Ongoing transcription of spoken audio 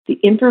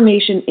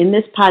information in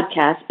this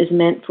podcast is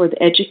meant for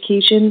the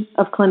education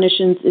of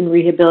clinicians in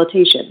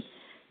rehabilitation.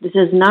 This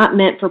is not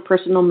meant for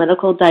personal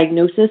medical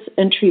diagnosis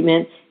and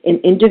treatment, and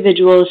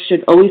individuals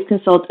should always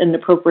consult an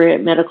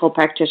appropriate medical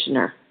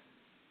practitioner.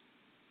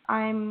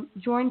 I'm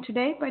joined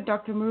today by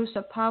Dr.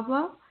 Marusa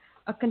Pavlov,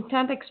 a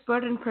content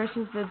expert in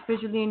persons with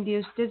visually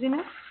induced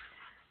dizziness.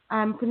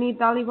 I'm Puneet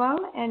Dhaliwal,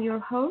 and your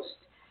host,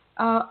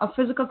 a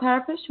physical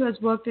therapist who has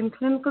worked in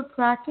clinical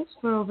practice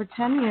for over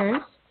 10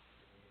 years.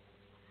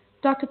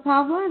 Dr.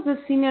 Pavlov is a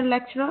senior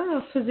lecturer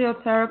of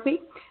physiotherapy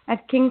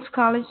at King's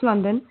College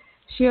London.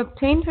 She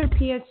obtained her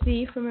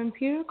PhD from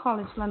Imperial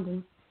College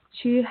London.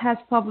 She has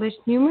published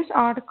numerous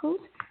articles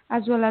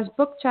as well as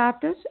book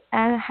chapters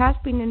and has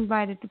been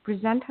invited to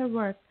present her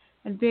work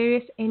at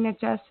various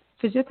NHS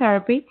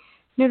physiotherapy,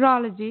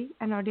 neurology,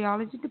 and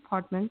audiology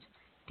departments,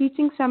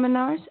 teaching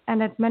seminars,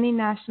 and at many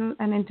national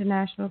and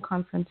international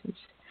conferences.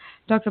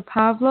 Dr.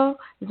 Pavlov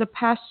is a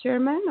past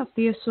chairman of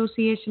the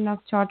Association of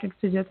Chartered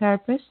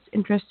Physiotherapists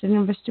interested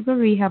in vestibular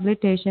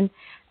rehabilitation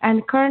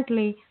and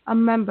currently a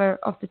member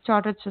of the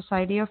Chartered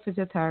Society of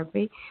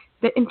Physiotherapy,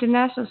 the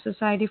International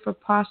Society for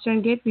Posture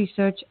and Gait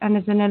Research, and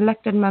is an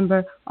elected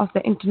member of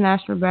the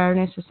International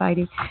Baroness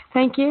Society.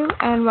 Thank you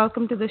and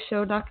welcome to the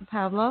show, Dr.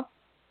 Pavlov.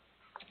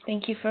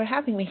 Thank you for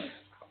having me.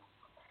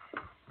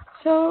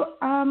 So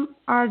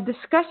our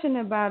discussion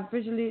about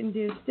visually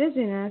induced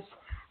dizziness,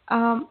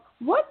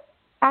 what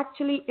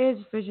actually is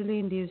visually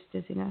induced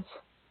dizziness?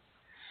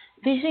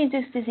 Visually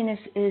induced dizziness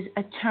is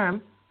a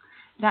term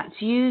that's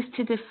used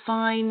to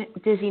define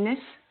dizziness,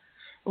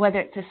 whether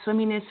it's a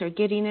swimminess or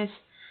giddiness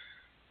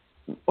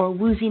or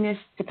wooziness,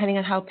 depending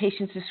on how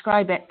patients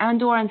describe it,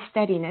 and or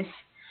unsteadiness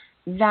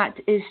that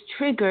is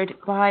triggered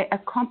by a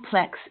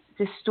complex,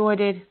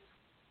 distorted,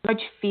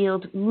 large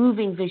field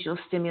moving visual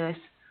stimulus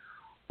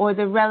or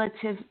the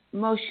relative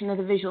motion of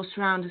the visual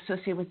surround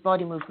associated with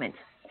body movement.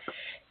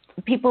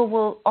 People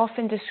will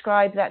often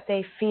describe that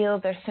they feel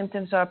their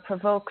symptoms are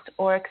provoked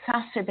or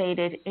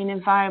exacerbated in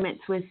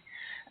environments with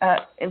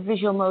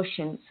visual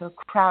motion, so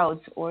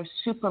crowds or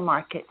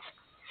supermarkets.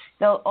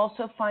 They'll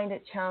also find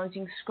it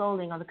challenging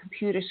scrolling on the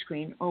computer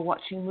screen or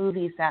watching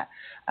movies that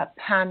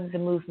pan the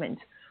movement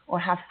or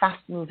have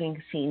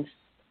fast-moving scenes.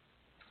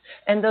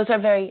 And those are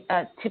very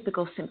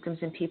typical symptoms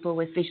in people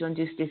with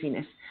visual-induced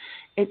dizziness.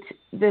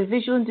 The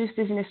visual-induced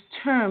dizziness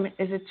term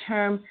is a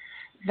term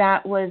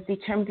that was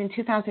determined in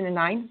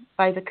 2009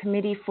 by the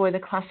Committee for the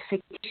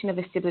Classification of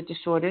Vestibular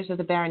Disorders of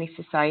the Baroness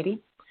Society,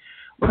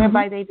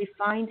 whereby they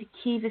defined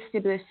key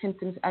vestibular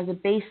symptoms as a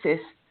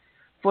basis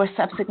for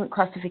subsequent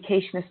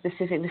classification of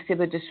specific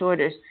vestibular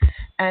disorders.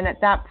 And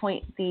at that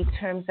point, the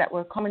terms that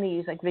were commonly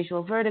used, like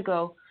visual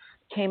vertigo,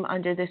 came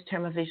under this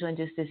term of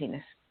visual-induced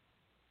dizziness.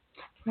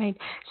 Right.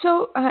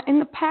 So in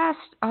the past,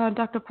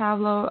 Dr.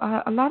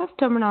 Pavlov, a lot of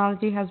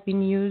terminology has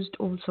been used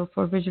also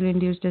for visually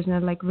induced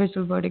dizziness, like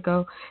visual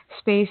vertigo,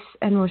 space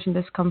and motion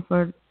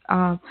discomfort,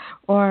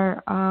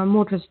 or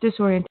motorist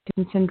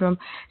disorientation syndrome.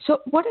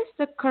 So what is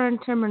the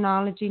current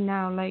terminology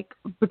now, like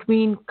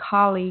between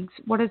colleagues?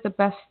 What is the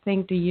best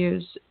thing to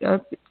use?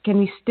 Can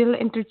we still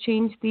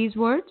interchange these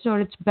words,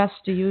 or it's best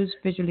to use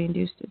visually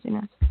induced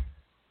dizziness?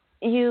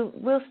 You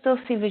will still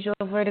see visual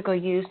vertigo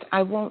used.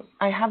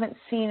 I haven't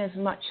seen as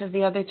much of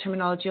the other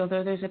terminology,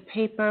 although there's a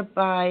paper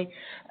by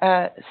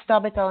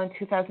Staub et al. In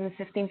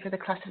 2015 for the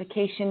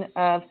classification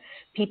of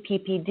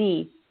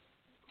PPPD,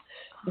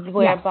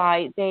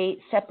 whereby they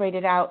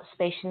separated out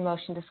spatial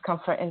motion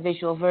discomfort and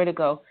visual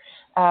vertigo,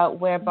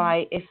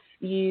 whereby if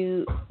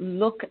you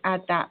look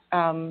at that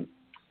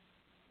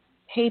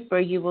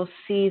paper, you will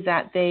see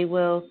that they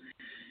will,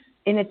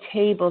 in a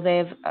table,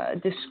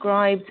 they've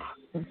described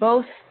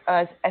both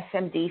as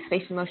SMD,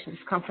 spatial motion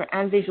discomfort,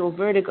 and visual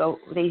vertigo.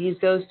 They use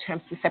those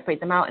terms to separate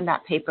them out in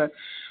that paper.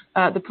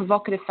 The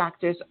provocative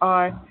factors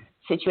are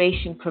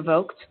situation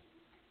provoked,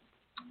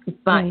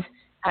 but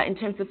in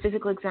terms of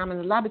physical exam and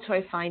the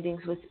laboratory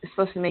findings with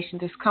spatial motion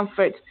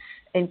discomfort,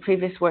 in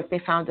previous work they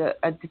found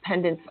a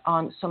dependence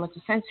on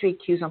somatosensory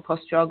cues on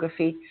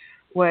posturography,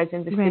 whereas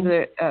in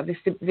vestibular,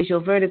 visual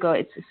vertigo,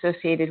 it's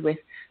associated with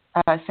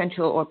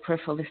central or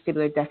peripheral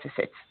vestibular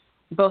deficits.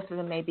 Both of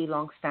them may be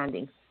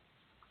long-standing.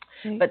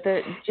 But the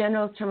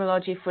general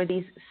terminology for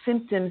these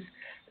symptoms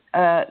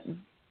that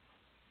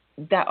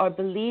are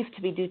believed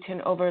to be due to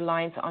an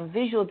over-reliance on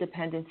visual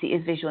dependency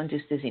is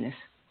visual-induced dizziness.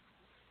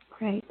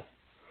 Great.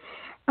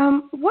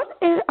 What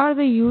are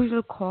the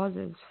usual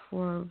causes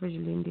for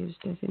visually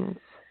induced dizziness?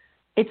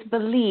 It's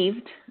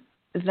believed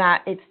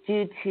that it's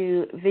due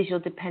to visual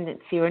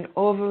dependency or an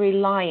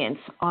over-reliance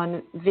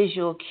on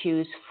visual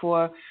cues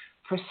for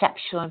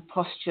perceptual and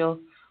postural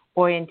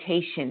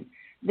orientation.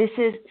 This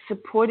is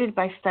supported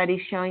by studies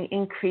showing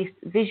increased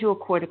visual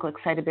cortical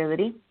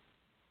excitability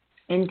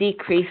and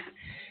decreased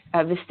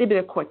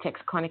vestibular cortex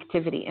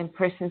connectivity in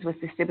persons with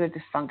vestibular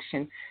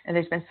dysfunction, and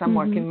there's been some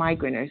work in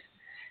migraineurs.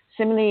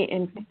 Similarly,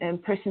 in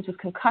persons with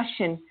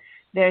concussion,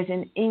 there's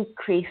an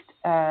increased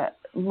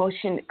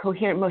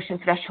coherent motion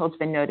threshold's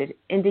been noted,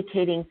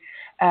 indicating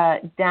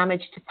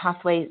damage to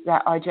pathways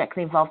that are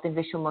directly involved in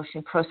visual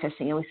motion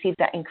processing. And we see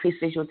that increased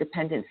visual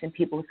dependence in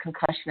people with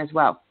concussion as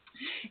well.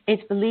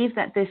 It's believed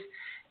that this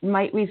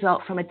might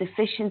result from a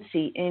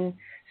deficiency in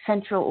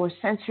central or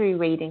sensory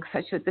ratings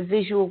such that the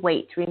visual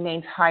weight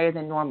remains higher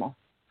than normal.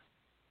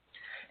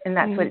 And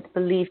that's what it's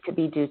believed to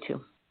be due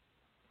to.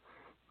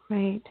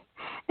 Right.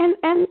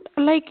 And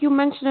like you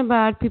mentioned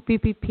about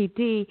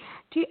PPPD,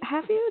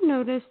 have you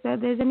noticed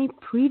that there's any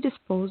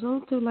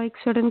predisposal to like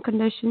certain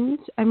conditions?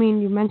 I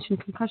mean, you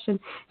mentioned concussion,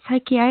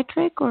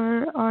 psychiatric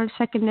or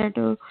secondary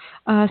to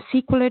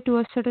sequelae to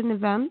a certain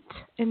event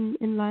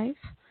in life?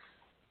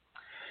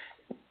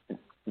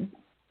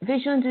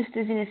 Visual-induced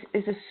dizziness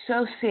is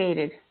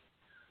associated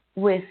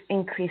with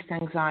increased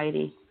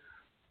anxiety,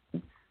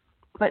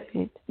 but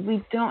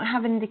we don't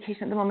have an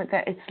indication at the moment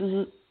that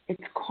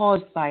it's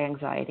caused by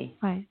anxiety.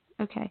 Right.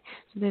 Okay.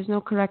 So there's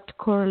no correct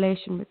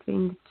correlation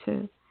between the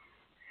two.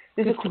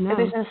 There's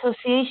an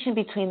association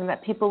between them,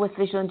 that people with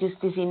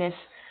visual-induced dizziness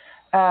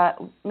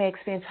may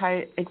experience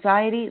higher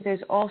anxiety.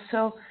 There's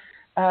also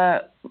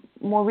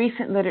more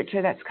recent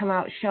literature that's come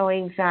out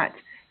showing that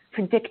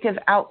predictive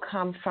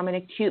outcome from an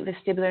acute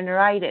vestibular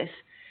neuritis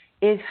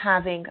is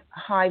having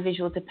high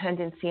visual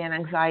dependency and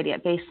anxiety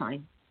at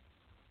baseline.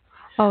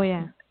 Oh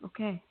yeah.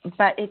 Okay.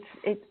 But it's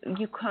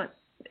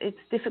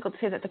difficult to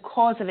say that the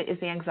cause of it is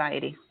the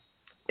anxiety.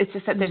 It's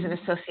just that there's an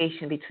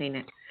association between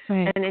it.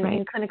 Right, and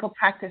in clinical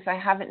practice, I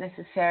haven't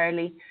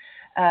necessarily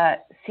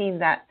seen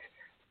that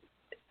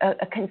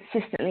a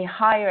consistently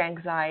higher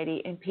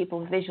anxiety in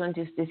people with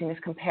visual-induced dizziness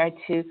compared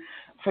to,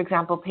 for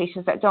example,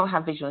 patients that don't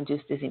have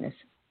visual-induced dizziness.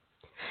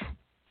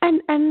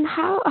 And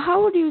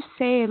how would you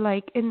say,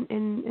 like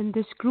in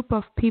this group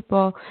of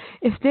people,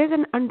 if there's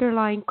an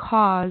underlying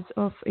cause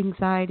of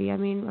anxiety? I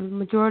mean, a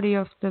majority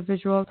of the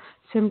visual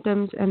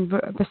symptoms and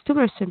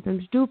vestibular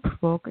symptoms do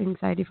provoke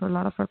anxiety for a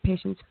lot of our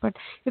patients. But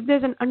if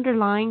there's an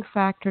underlying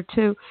factor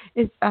too,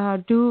 is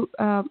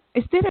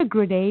there a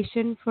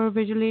gradation for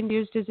visually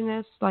induced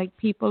dizziness? Like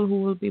people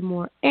who will be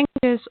more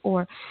anxious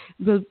or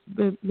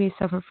may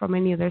suffer from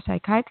any other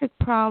psychiatric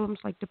problems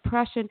like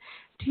depression.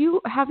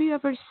 Have you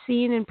ever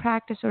seen in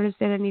practice, or is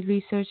there any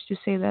research to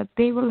say that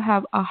they will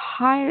have a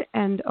higher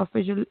end of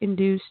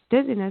visual-induced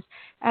dizziness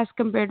as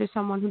compared to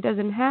someone who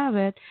doesn't have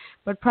it,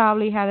 but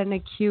probably had an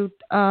acute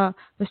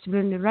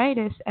vestibular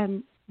neuritis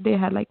and they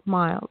had like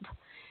mild?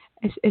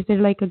 Is there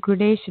like a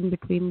gradation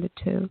between the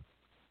two?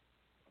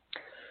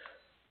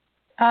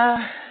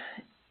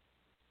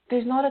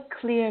 There's not a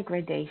clear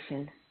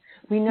gradation.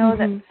 We know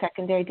that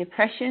secondary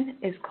depression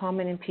is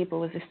common in people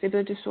with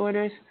vestibular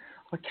disorders,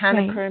 or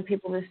can occur in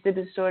people with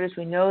vestibular disorders.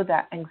 We know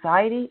that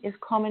anxiety is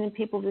common in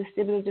people with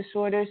vestibular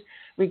disorders,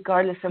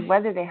 regardless of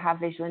whether they have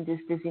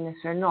visual-induced dizziness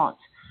or not.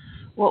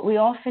 What we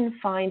often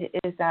find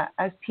is that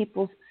as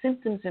people's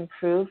symptoms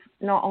improve,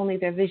 not only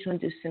their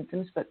visual-induced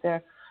symptoms, but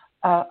their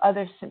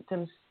other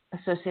symptoms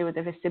associated with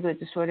their vestibular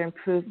disorder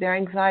improve, their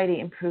anxiety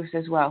improves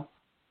as well.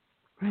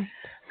 Right.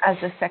 As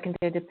a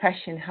secondary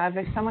depression.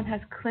 However, if someone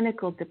has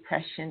clinical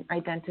depression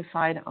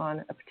identified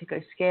on a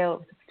particular scale,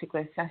 with a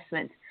particular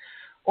assessment,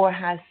 or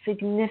has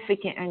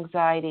significant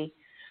anxiety,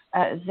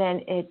 then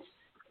it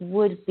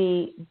would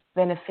be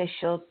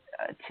beneficial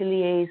to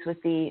liaise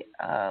with the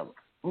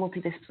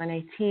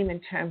multidisciplinary team in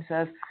terms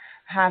of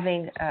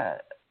having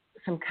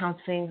some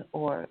counseling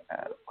or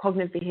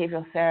cognitive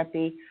behavioral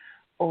therapy,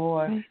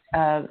 or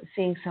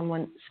seeing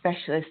someone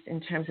specialist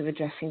in terms of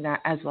addressing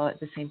that as well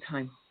at the same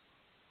time.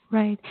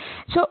 Right.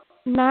 So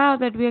now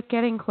that we are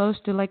getting close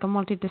to like a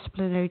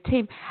multidisciplinary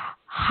team,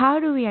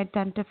 how do we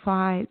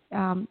identify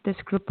this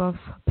group of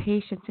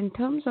patients in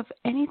terms of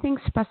anything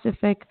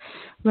specific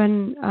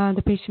when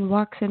the patient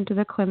walks into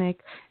the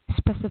clinic,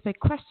 specific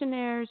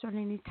questionnaires or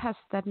any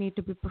tests that need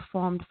to be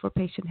performed for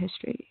patient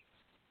history?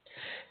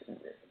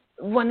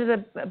 One of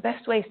the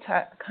best ways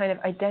to kind of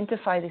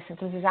identify these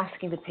symptoms is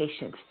asking the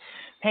patient.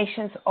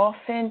 Patients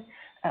often,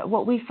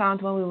 what we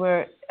found when we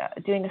were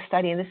doing a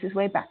study, and this is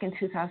way back in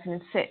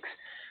 2006,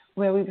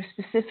 where we were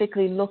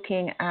specifically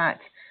looking at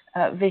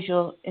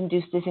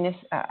visual-induced dizziness,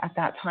 at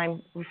that time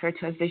referred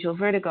to as visual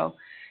vertigo,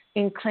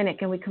 in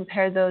clinic, and we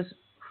compared those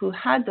who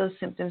had those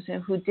symptoms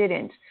and who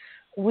didn't.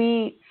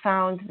 We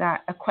found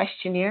that a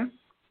questionnaire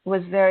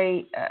was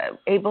very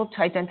able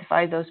to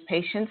identify those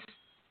patients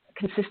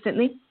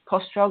consistently.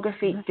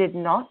 Posterography did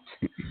not.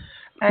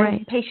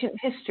 And patient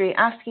history,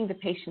 asking the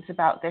patients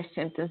about their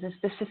symptoms and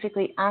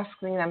specifically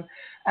asking them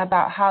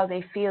about how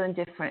they feel in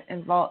different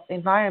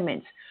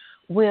environments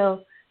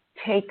will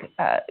take,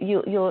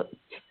 you'll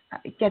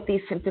get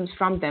these symptoms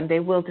from them. They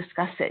will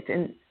discuss it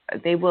and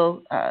they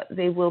will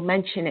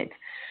mention it.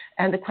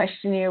 And the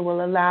questionnaire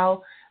will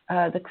allow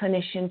the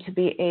clinician to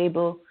be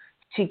able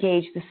to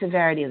gauge the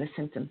severity of the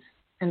symptoms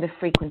and the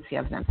frequency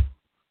of them.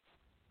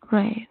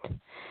 Right.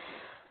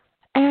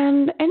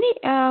 And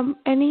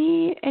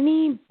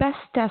any best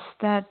tests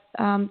that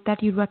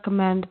you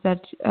recommend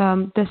that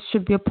this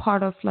should be a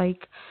part of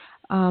like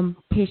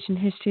patient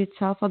history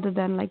itself, other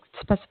than like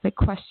specific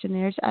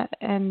questionnaires,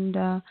 and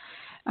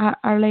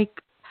are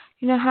like,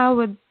 how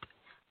would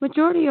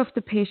majority of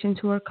the patients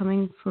who are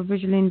coming for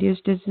visually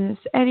induced dizziness,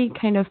 any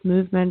kind of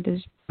movement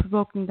is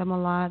provoking them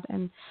a lot,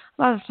 and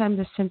a lot of times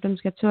the symptoms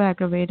get so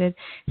aggravated.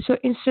 So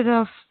instead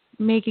of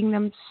making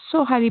them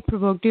so highly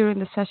provoked during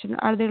the session,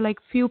 are there like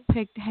few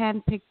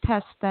hand-picked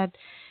tests that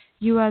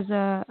you as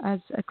a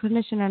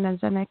clinician and as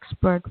an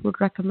expert would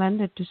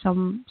recommend it to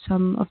some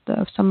of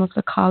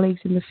the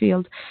colleagues in the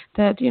field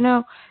that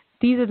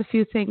these are the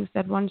few things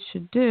that one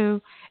should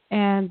do,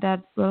 and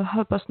that will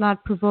help us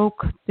not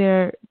provoke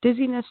their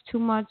dizziness too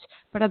much,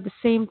 but at the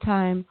same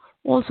time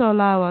also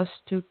allow us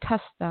to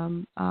test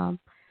them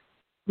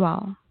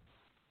well.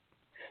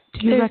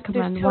 Do you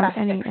recommend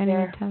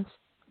any test?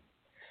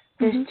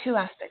 There's two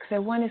aspects there.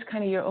 One is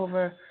kind of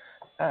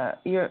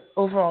your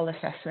overall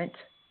assessment,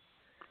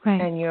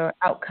 right, and your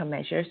outcome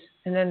measures,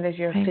 and then there's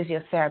your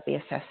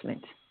physiotherapy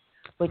assessment,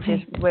 which is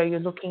where you're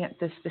looking at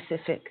the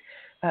specific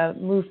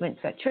movements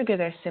that trigger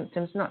their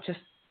symptoms, not just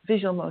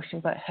visual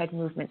motion, but head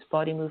movements,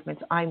 body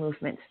movements, eye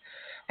movements,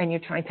 and you're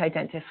trying to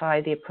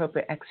identify the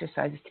appropriate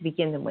exercises to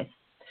begin them with.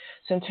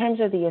 So in terms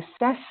of the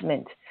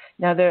assessment,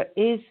 now there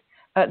is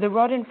the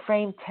rod and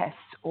frame tests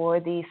or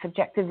the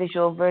subjective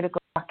visual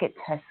vertical bucket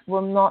test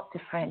will not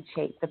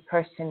differentiate the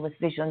person with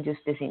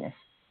visual-induced dizziness.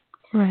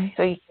 Right.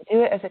 So you can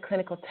do it as a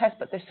clinical test,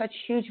 but there's such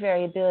huge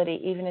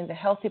variability even in the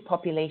healthy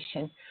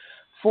population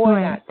for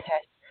that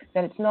test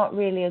that it's not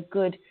really a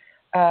good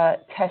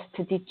test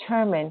to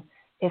determine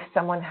if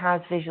someone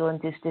has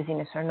visual-induced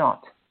dizziness or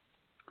not.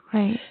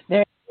 Right.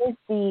 There is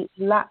the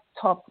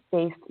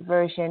laptop-based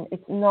version.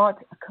 It's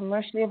not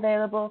commercially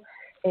available.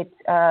 It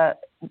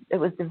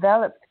was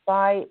developed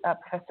by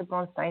Professor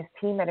Bronstein's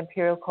team at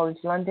Imperial College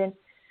London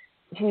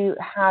to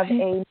have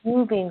a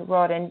moving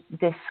rod and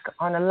disc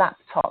on a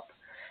laptop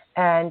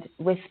and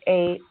with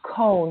a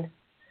cone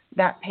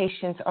that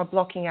patients are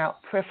blocking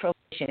out peripheral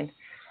vision.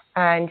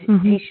 And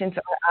patients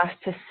are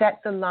asked to set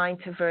the line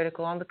to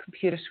vertical on the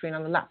computer screen,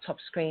 on the laptop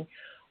screen,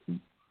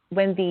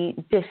 when the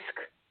disc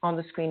on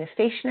the screen is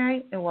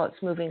stationary and while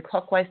it's moving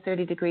clockwise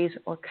 30 degrees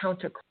or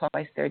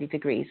counterclockwise 30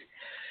 degrees.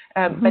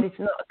 But it's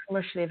not a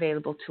commercially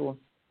available tool.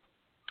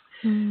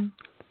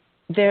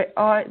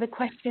 The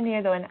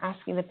questionnaire, though, and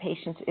asking the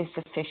patients is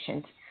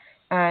sufficient.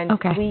 And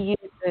we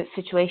use the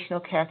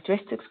situational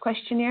characteristics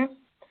questionnaire.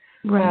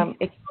 Right.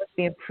 It can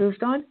be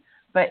improved on,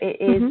 but it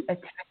is a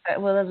test that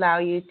will allow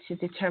you to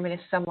determine if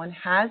someone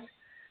has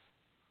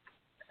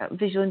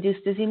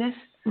visual-induced dizziness.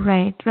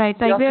 Right. Like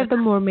they're the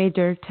more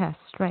major tests,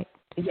 right?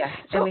 Yes,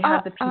 and we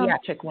have the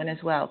pediatric one as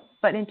well.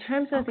 But in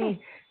terms of the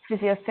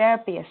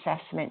physiotherapy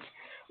assessment,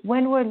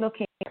 when we're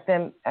looking at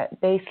them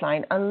at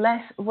baseline,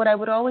 what I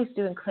would always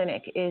do in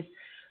clinic is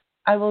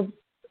I will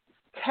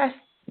test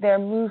their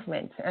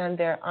movement and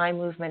their eye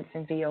movements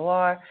in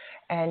VOR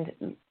and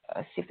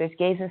see if there's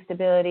gaze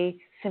instability,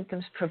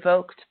 symptoms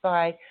provoked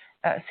by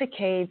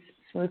saccades,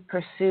 smooth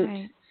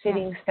pursuit,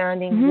 sitting,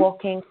 standing,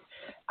 walking.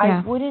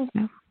 I wouldn't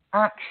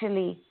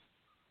actually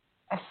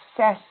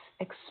assess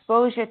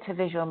exposure to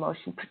visual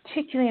motion,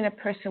 particularly in a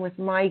person with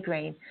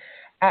migraine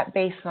at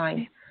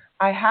baseline.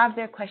 I have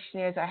their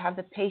questionnaires. I have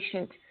the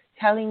patient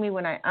telling me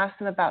when I ask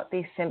them about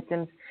these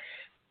symptoms,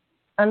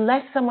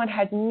 unless someone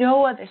had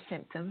no other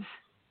symptoms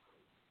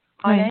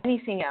on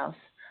anything else,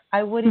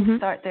 I wouldn't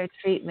start their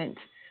treatment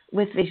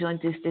with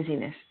visual-induced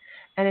dizziness.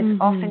 And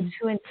it's often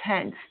too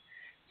intense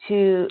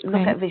to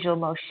look at visual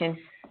motion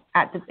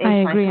at the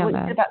baseline. I agree on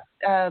that.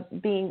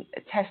 About being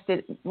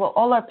tested, well,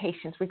 all our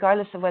patients,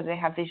 regardless of whether they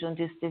have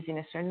visual-induced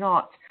dizziness or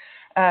not,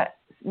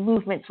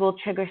 movements will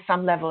trigger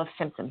some level of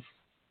symptoms.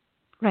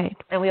 Right.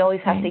 And we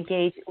always have to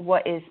gauge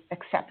what is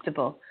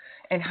acceptable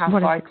and how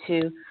far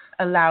to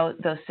allow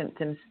those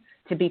symptoms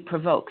to be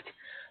provoked.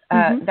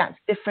 That's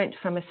different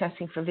from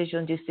assessing for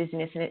visual-induced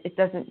dizziness, and it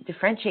doesn't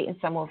differentiate in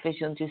someone with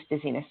visual-induced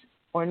dizziness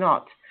or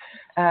not.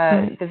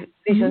 The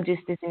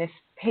visual-induced dizziness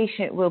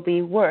patient will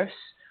be worse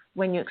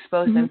when you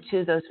expose them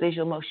to those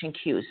visual motion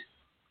cues.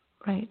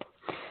 Right.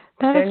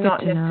 They're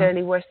not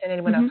necessarily worse than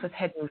anyone else with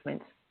head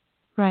movements.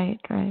 Right.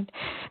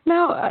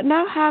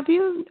 Now, have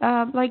you,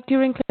 like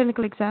during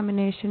clinical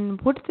examination,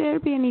 would there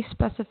be any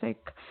specific,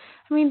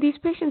 these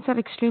patients are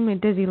extremely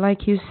dizzy,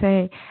 like you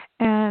say,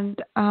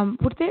 and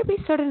would there be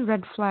certain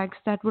red flags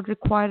that would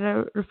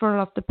require a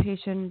referral of the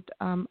patient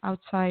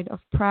outside of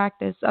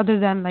practice, other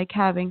than like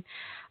having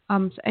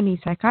any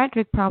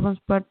psychiatric problems,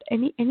 but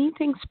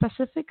anything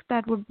specific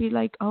that would be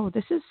like,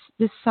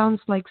 this sounds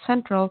like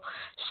central,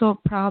 so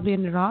probably a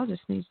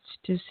neurologist needs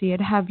to see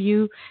it. Have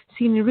you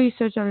seen in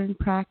research or in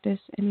practice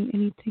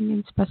anything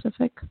in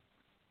specific?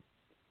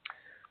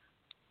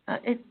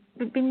 It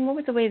would be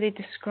more the way they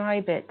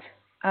describe it.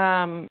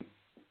 Not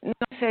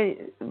necessarily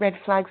red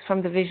flags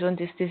from the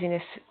visual-induced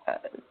dizziness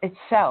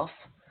itself,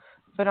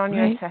 but on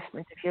your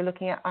assessment, if you're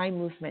looking at eye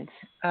movements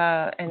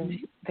and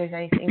there's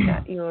anything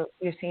that you're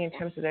seeing in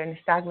terms of their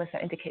nystagmus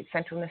that indicates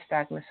central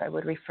nystagmus, I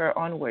would refer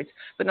onwards,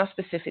 but not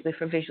specifically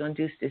for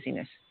visual-induced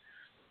dizziness.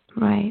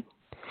 Right.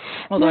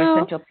 Although our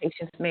central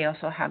patients may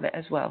also have it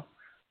as well.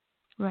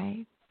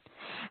 Right.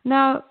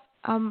 Now,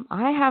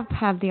 I have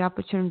had the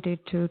opportunity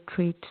to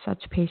treat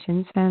such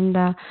patients, and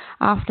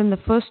often the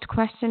first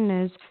question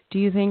is, "Do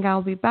you think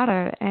I'll be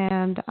better?"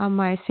 And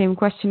my same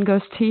question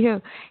goes to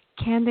you: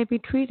 Can they be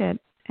treated,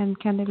 and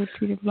can they be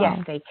treated well?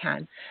 Yes, they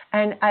can.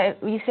 And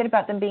you said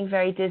about them being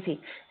very dizzy.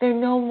 They're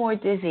no more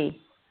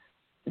dizzy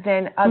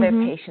than other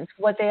patients.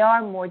 What they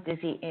are more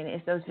dizzy in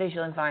is those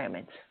visual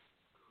environments.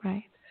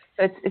 Right.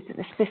 So it's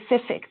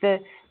specific. The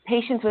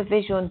patients with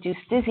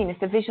visual-induced dizziness,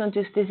 the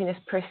visual-induced dizziness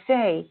per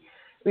se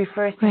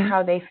refers to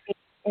how they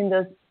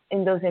feel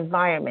in those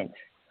environments,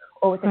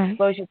 or with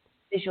exposure to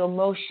visual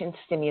motion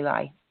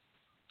stimuli.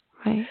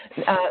 Right.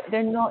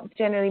 They're not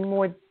generally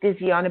more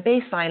dizzy on a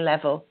baseline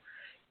level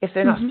if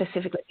they're not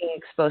specifically being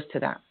exposed to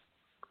that.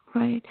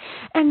 Right.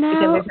 And now,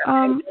 again, there's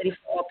variability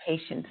for all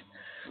patients.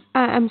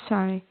 I'm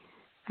sorry,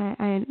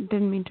 I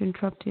didn't mean to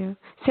interrupt you.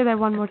 Say that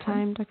one more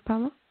time, Dr.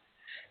 Pavlov.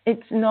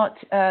 It's not.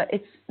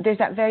 There's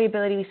that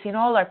variability we see in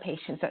all our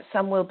patients. That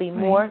some will be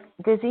more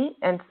dizzy,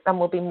 and some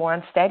will be more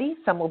unsteady.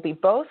 Some will be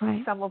both.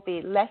 Some will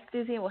be less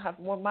dizzy and will have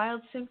more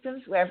mild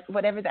symptoms.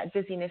 Whatever that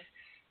dizziness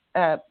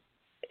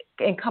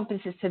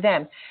encompasses to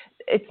them,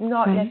 it's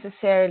not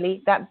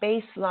necessarily that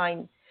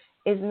baseline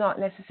is not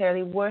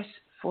necessarily worse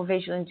for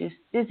visual-induced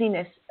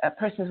dizziness.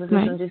 Persons with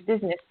visual-induced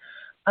dizziness,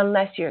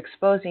 unless you're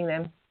exposing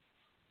them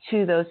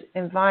to those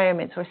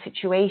environments or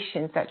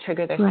situations that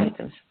trigger their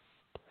symptoms.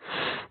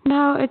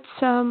 Now, it's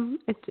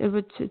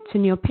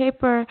in your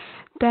paper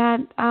that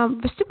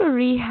vestibular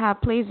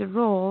rehab plays a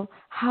role.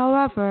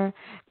 However,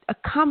 a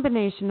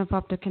combination of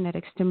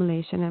optokinetic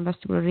stimulation and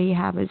vestibular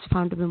rehab is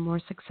found to be more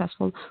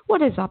successful.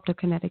 What is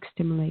optokinetic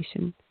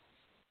stimulation?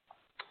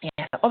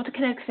 Yes,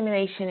 optokinetic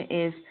stimulation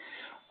is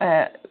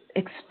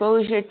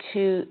exposure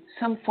to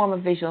some form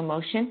of visual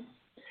motion.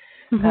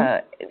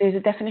 There's a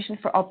definition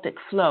for optic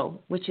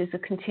flow, which is a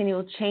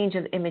continual change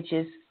of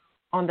images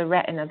on the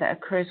retina that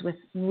occurs with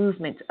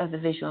movement of the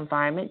visual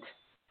environment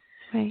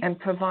and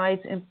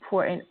provides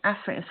important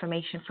afferent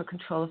information for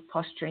control of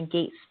posture and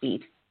gait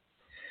speed.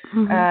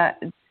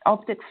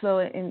 Optic flow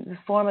in the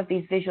form of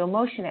these visual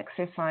motion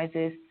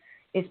exercises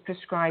is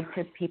prescribed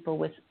to people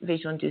with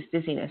visual-induced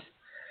dizziness.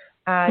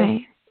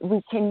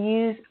 We can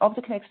use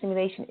optokinetic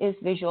stimulation is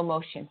visual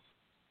motion.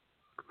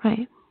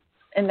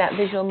 And that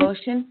visual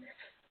motion,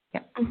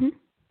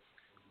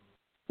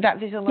 that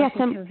visual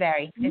motion can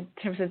vary in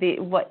terms of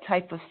what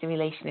type of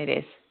stimulation it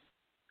is.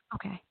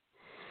 Okay.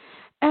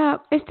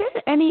 Is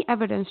there any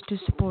evidence to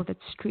support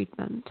its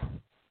treatment?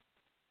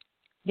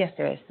 Yes,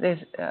 there is. There's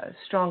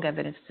strong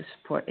evidence to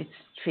support its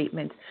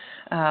treatment.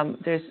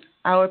 There's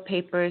our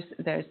papers.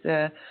 There's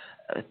the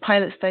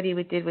pilot study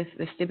we did with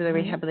vestibular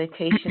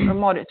rehabilitation or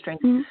moderate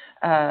strength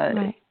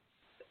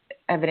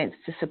evidence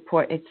to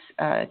support its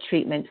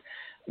treatment.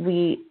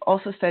 We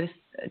also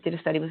did a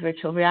study with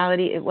virtual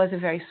reality. It was a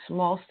very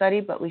small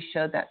study, but we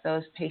showed that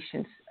those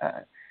patients'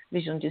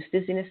 visual-induced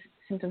dizziness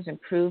symptoms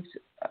improved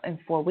in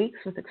 4 weeks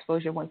with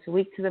exposure once a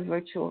week to the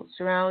virtual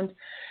surround.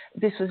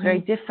 This was very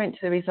different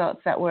to the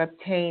results that were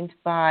obtained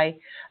by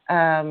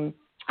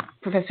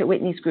Professor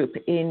Whitney's group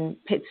in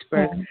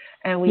Pittsburgh.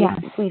 And we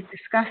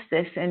discussed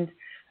this and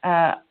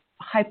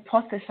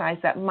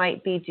hypothesized that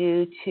might be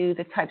due to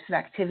the types of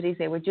activities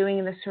they were doing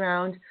in the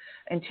surround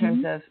in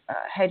terms of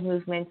head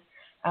movement.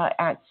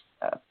 At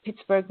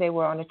Pittsburgh, they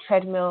were on a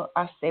treadmill.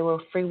 They were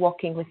free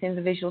walking within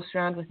the visual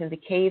surround, within the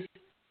cave,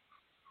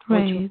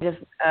 which would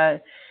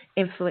have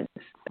influenced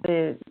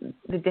the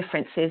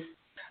differences.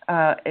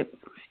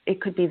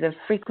 It could be the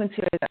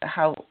frequency or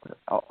how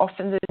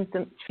often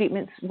the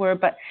treatments were,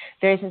 but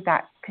there isn't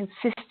that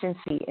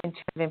consistency in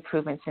terms of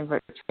improvements in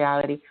virtual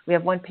reality. We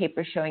have one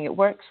paper showing it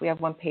works. We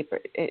have one paper,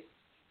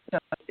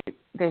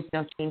 there's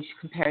no change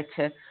compared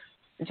to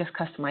just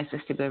customized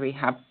vestibular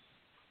rehab.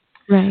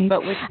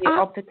 But with the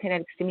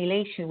optokinetic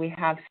stimulation, we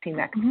have seen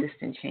that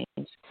consistent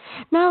change.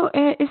 Now,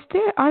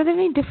 are there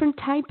any different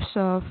types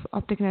of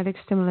optokinetic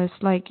stimulus?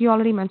 Like you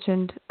already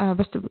mentioned,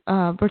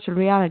 virtual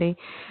reality.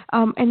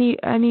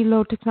 Any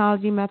low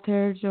technology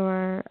methods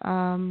or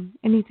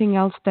anything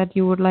else that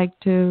you would like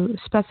to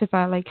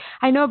specify? Like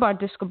I know about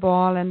disco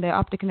ball and the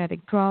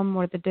optokinetic drum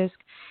or the disc.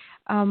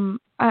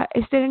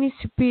 Is there any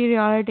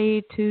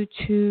superiority to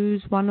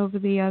choose one over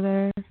the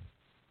other?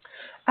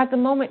 At the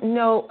moment,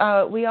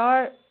 no. We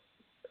are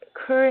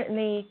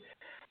currently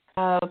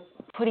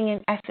putting in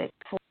effort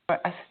for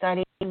a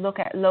study to look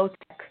at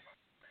low-tech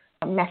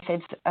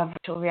methods of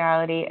virtual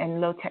reality and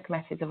low-tech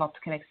methods of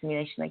optokinetic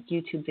stimulation, like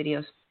YouTube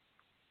videos.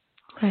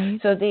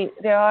 So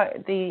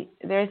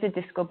there is a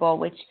disco ball,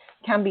 which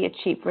can be a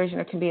cheap version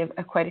or can be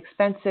a quite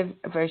expensive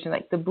version,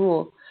 like the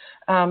Boule.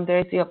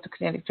 There's the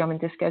optokinetic drum and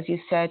disc, as you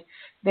said.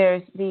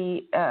 There's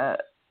the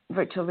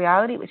virtual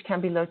reality, which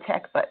can be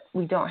low-tech, but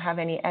we don't have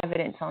any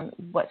evidence on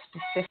what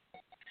specific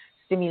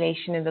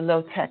stimulation in the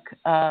low-tech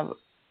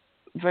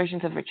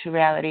versions of virtual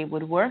reality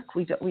would work.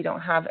 We don't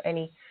have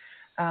any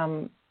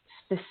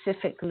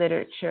specific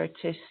literature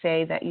to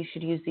say that you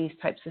should use these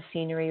types of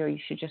scenery or you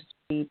should just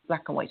be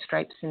black and white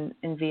stripes in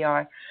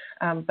VR.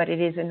 But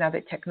it is another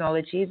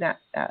technology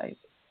that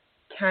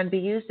can be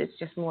used. It's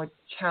just more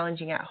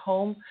challenging at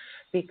home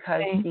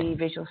because Right. the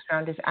visual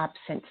surround is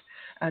absent.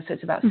 So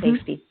it's about Mhm.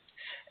 safety.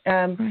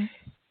 Right.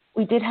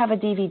 We did have a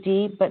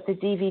DVD, but the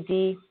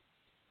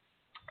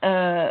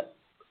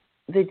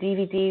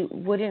DVD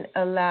wouldn't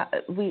allow.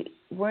 We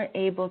weren't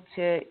able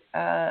to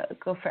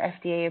go for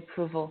FDA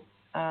approval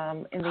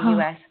in the Huh.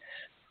 U.S.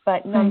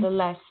 But Right.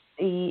 nonetheless,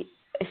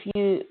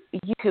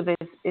 YouTube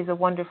is a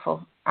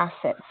wonderful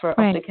asset for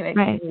Right. optokinetic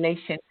Right.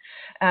 stimulation,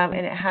 and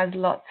it has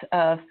lots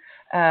of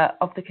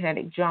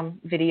optokinetic drum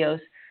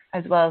videos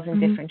as well as in Mhm.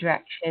 different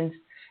directions.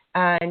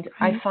 And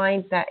I Right.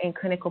 find that in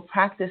clinical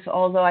practice,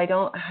 although I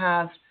don't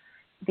have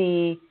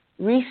the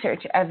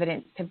research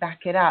evidence to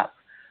back it up,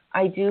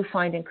 I do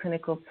find in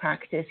clinical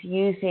practice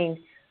using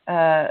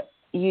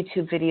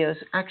YouTube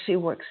videos actually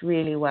works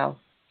really well.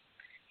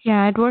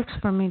 Yeah, it works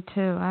for me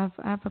too.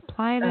 I've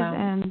applied it,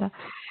 Um,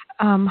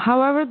 and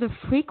however, the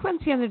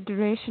frequency and the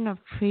duration of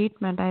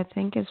treatment, I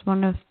think, is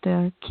one of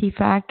the key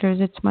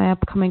factors. It's my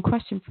upcoming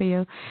question for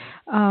you.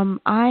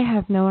 I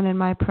have known in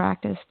my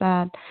practice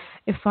that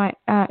if I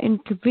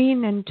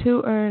intervene in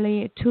too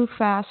early, too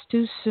fast,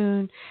 too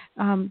soon,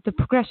 the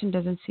progression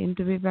doesn't seem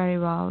to be very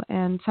well.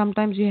 And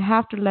sometimes you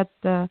have to let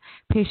the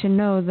patient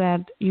know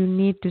that you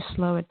need to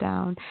slow it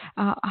down.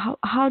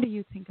 How do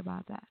you think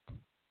about that?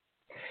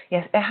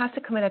 Yes, it has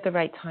to come in at the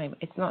right time.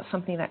 It's not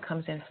something that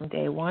comes in from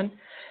day one.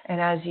 And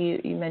as you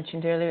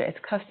mentioned earlier, it's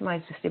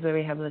customized vestibular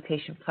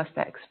rehabilitation plus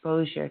that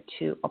exposure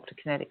to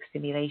optokinetic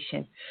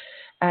stimulation.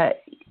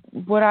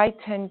 What I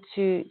tend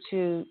to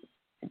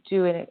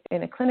do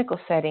in a clinical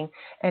setting,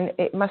 and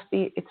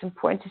it's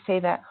important to say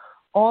that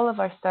all of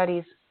our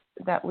studies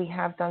that we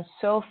have done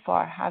so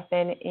far have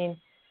been in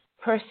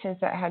persons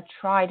that had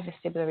tried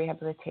vestibular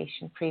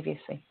rehabilitation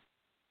previously.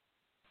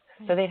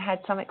 So they'd had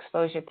some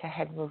exposure to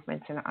head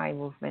movements and eye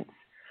movements,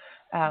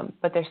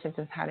 but their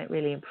symptoms hadn't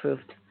really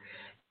improved.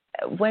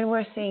 When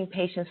we're seeing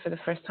patients for the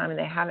first time and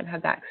they haven't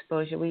had that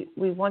exposure, we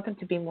want them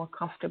to be more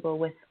comfortable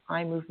with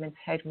eye movements,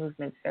 head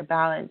movements, their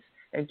balance,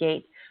 their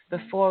gait,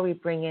 before we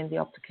bring in the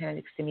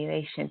optokinetic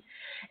stimulation.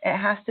 It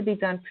has to be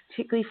done,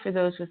 particularly for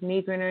those with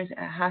migraineurs, it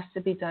has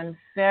to be done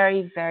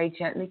very, very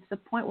gently to the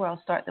point where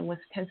I'll start them with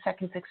 10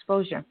 seconds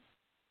exposure.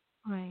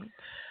 Right.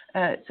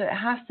 So it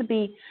has to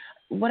be.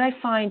 What I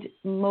find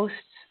most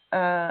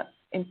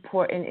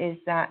important is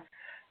that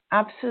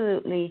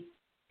absolutely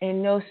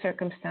in no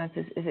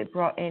circumstances is it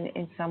brought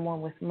in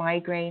someone with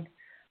migraine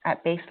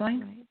at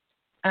baseline. Right.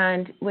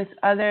 And with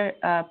other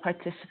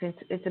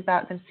participants, it's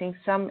about them seeing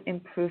some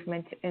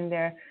improvement in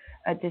their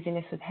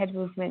dizziness with head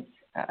movements,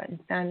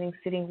 standing,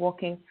 sitting,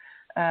 walking,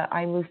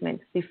 eye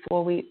movements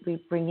before we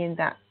bring in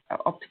that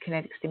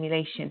optokinetic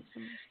stimulation.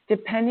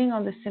 Depending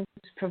on the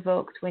symptoms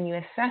provoked, when you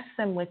assess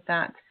them with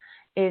that,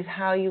 is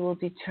how you will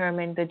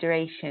determine the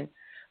duration.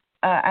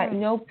 At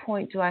no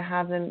point do I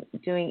have them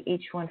doing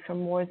each one for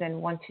more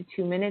than 1 to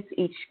 2 minutes,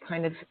 each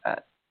kind of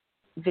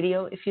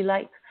video, if you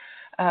like,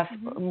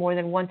 for more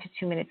than 1 to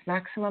 2 minutes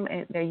maximum,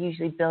 and they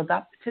usually build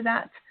up to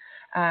that.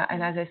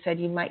 And as I said,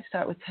 you might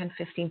start with 10,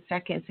 15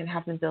 seconds and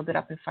have them build it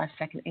up in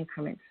 5-second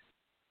increments.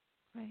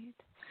 Right.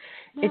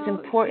 It's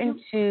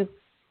important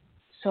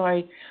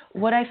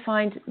what I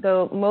find,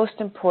 though, most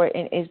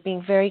important is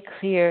being very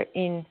clear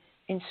in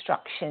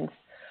instructions.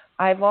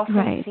 I've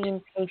often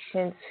seen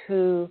patients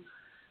who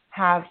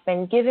have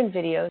been given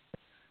videos,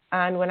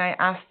 and when I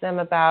ask them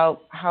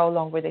about how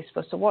long were they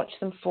supposed to watch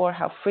them for,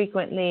 how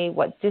frequently,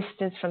 what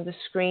distance from the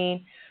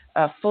screen,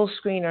 full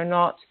screen or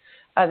not,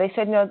 they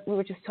said, no, we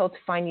were just told to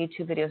find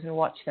YouTube videos and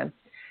watch them.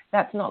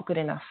 That's not good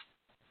enough.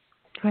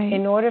 Right.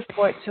 In order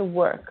for it to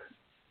work,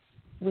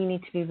 we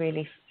need to be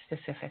really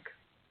specific.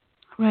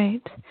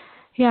 Right.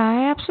 Yeah,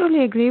 I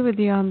absolutely agree with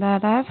you on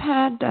that. I've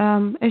had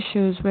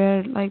issues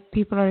where like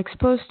people are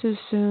exposed too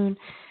soon,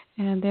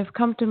 and they've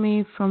come to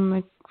me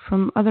from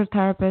other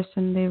therapists,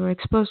 and they were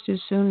exposed too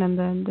soon, and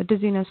then the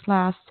dizziness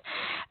lasts.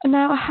 And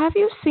now, have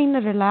you seen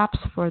a relapse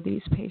for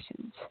these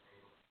patients?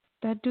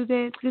 That do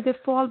they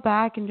fall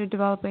back into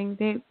developing?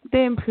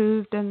 They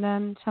improved, and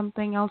then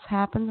something else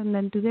happened, and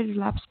then do they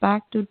relapse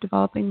back to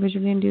developing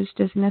visually induced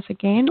dizziness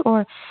again?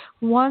 Or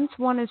once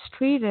one is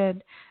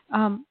treated,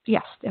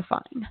 yes, they're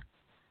fine.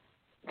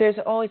 There's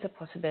always a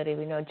possibility.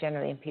 We know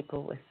generally in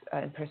people with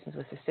in persons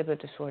with vestibular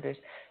disorders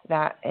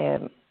that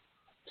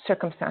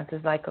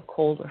circumstances like a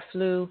cold or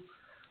flu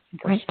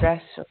or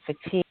stress or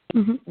fatigue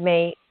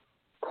may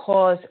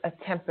cause a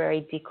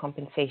temporary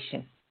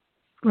decompensation.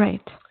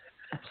 Right.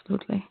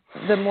 Absolutely.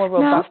 The more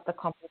robust the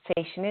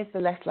compensation is, the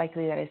less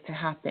likely that is to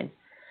happen.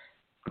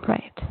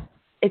 Right.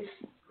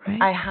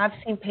 I have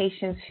seen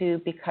patients who,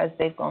 because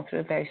they've gone through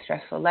a very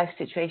stressful life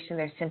situation,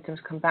 their symptoms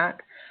come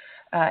back.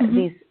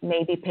 These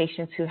may be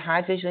patients who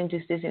had visually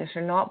induced dizziness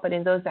or not, but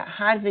in those that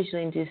had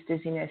visually induced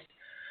dizziness,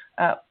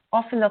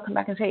 often they'll come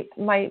back and say,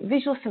 my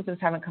visual symptoms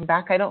haven't come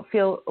back. I don't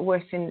feel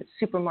worse in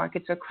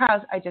supermarkets or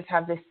crowds. I just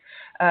have this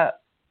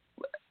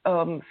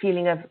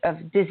feeling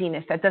of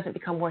dizziness that doesn't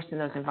become worse in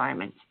those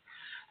environments.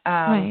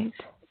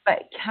 But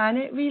can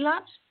it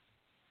relapse?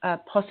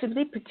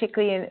 Possibly,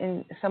 particularly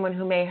in someone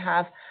who may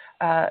have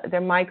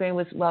their migraine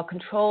was well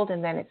controlled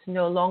and then it's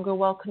no longer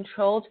well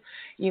controlled,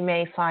 you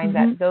may find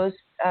that those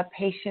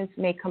patients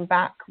may come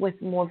back with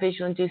more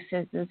visual-induced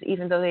symptoms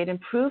even though they'd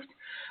improved,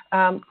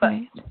 but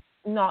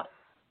not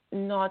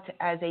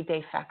as a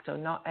de facto,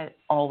 not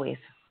always.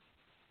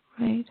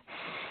 Right.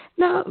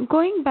 Now,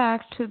 going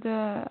back to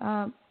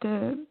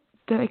the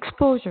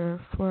exposure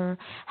for,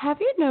 have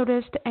you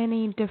noticed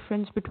any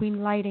difference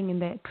between lighting in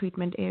the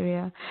treatment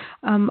area?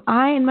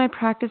 In my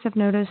practice, have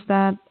noticed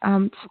that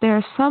there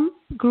are some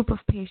group of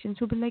patients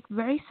who will be like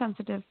very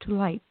sensitive to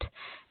light,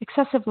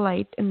 excessive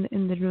light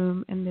in the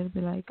room, and they'll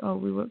be like, oh,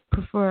 we would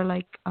prefer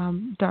like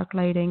dark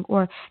lighting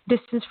or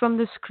distance from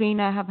the screen.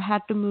 I have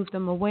had to move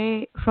them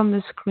away from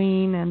the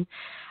screen, and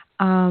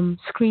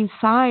screen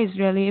size,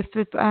 really. If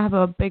I have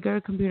a bigger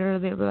computer,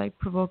 they will like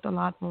provoke a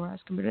lot more as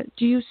computer.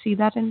 Do you see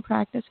that in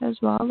practice as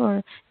well,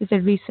 or is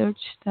there research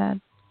that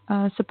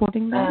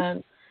supporting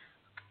that?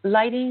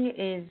 Lighting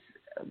is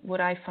what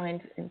I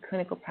find in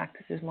clinical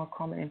practice is more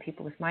common in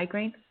people with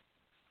migraine.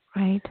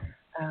 Right.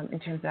 In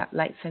terms of that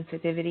light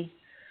sensitivity,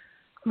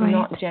 right.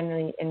 Not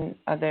generally in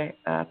other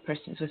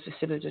persons with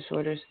vestibular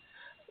disorders.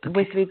 Okay.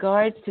 With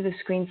regards to the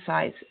screen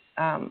size,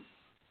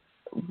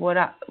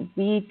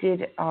 we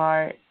did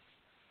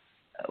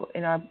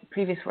in our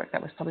previous work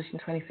that was published in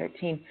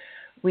 2013,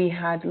 we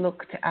had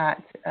looked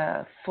at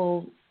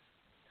full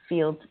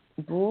field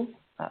Boule,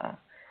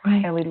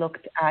 and we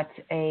looked at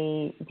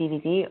a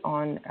DVD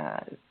on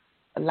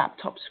a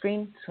laptop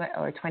screen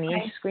or a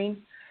 20-inch screen,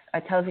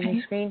 a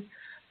television screen.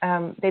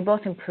 They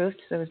both improved,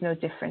 so there was no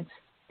difference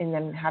in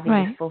them having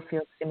the full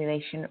field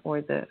stimulation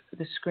or the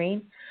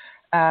screen.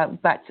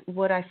 But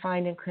what I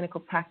find in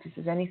clinical practice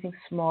is anything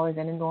smaller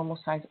than a normal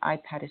size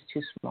iPad is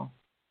too small.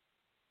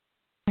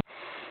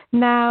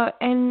 Now,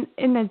 in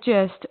a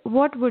gist,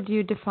 what would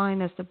you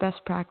define as the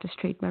best practice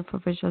treatment for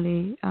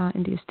visually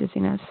induced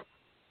dizziness?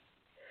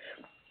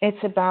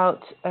 It's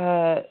about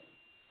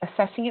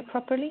assessing it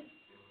properly,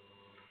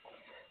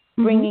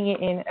 bringing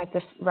it in at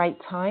the right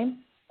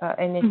time,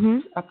 and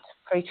it's up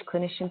for each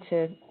clinician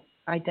to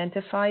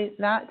identify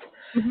that,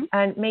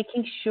 and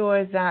making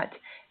sure that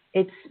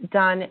it's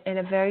done in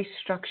a very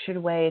structured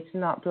way. It's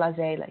not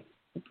blasé, like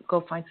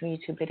go find some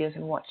YouTube videos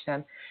and watch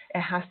them.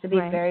 It has to be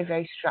very,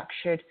 very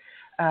structured,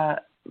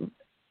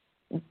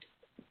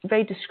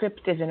 very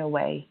descriptive in a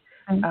way,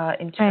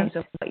 in terms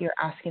of what you're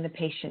asking the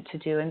patient to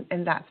do.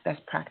 And that's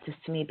best practice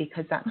to me,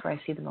 because that's where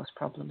I see the most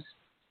problems.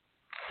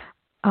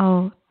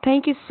 Oh,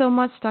 thank you so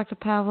much, Dr.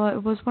 Pavla.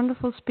 It was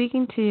wonderful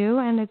speaking to you,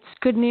 and it's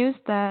good news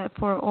that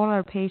for all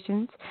our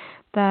patients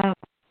that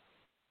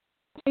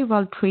very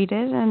well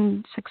treated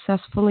and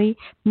successfully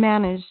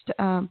managed,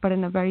 but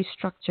in a very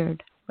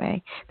structured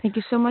way. Thank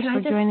you so much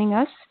for joining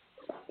us.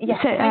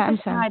 Yes, I'm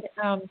sorry.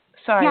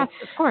 Sorry. Yes,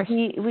 of course.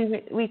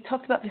 We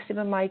talked about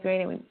vestibular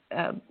migraine, and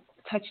we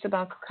touched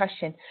about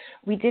concussion.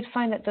 We did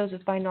find that those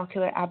with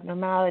binocular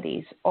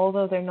abnormalities,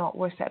 although they're not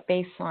worse at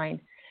baseline,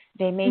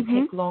 they may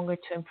take longer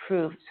to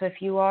improve. So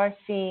if you are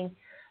seeing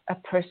a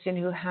person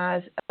who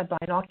has a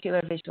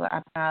binocular visual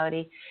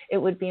abnormality, it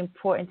would be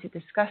important to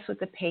discuss with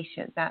the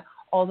patient that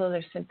although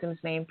their symptoms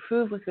may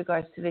improve with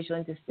regards to visual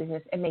induced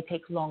dizziness, it may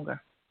take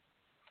longer.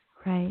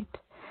 Right.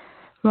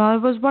 Well,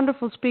 it was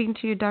wonderful speaking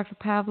to you, Dr.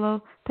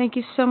 Pavlo. Thank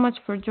you so much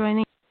for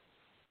joining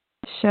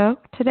the show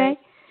today.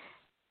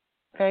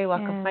 Very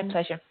welcome. My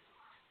pleasure.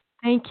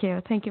 Thank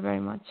you. Thank you very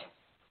much.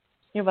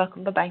 You're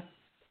welcome. Bye-bye.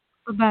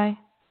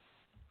 Bye-bye.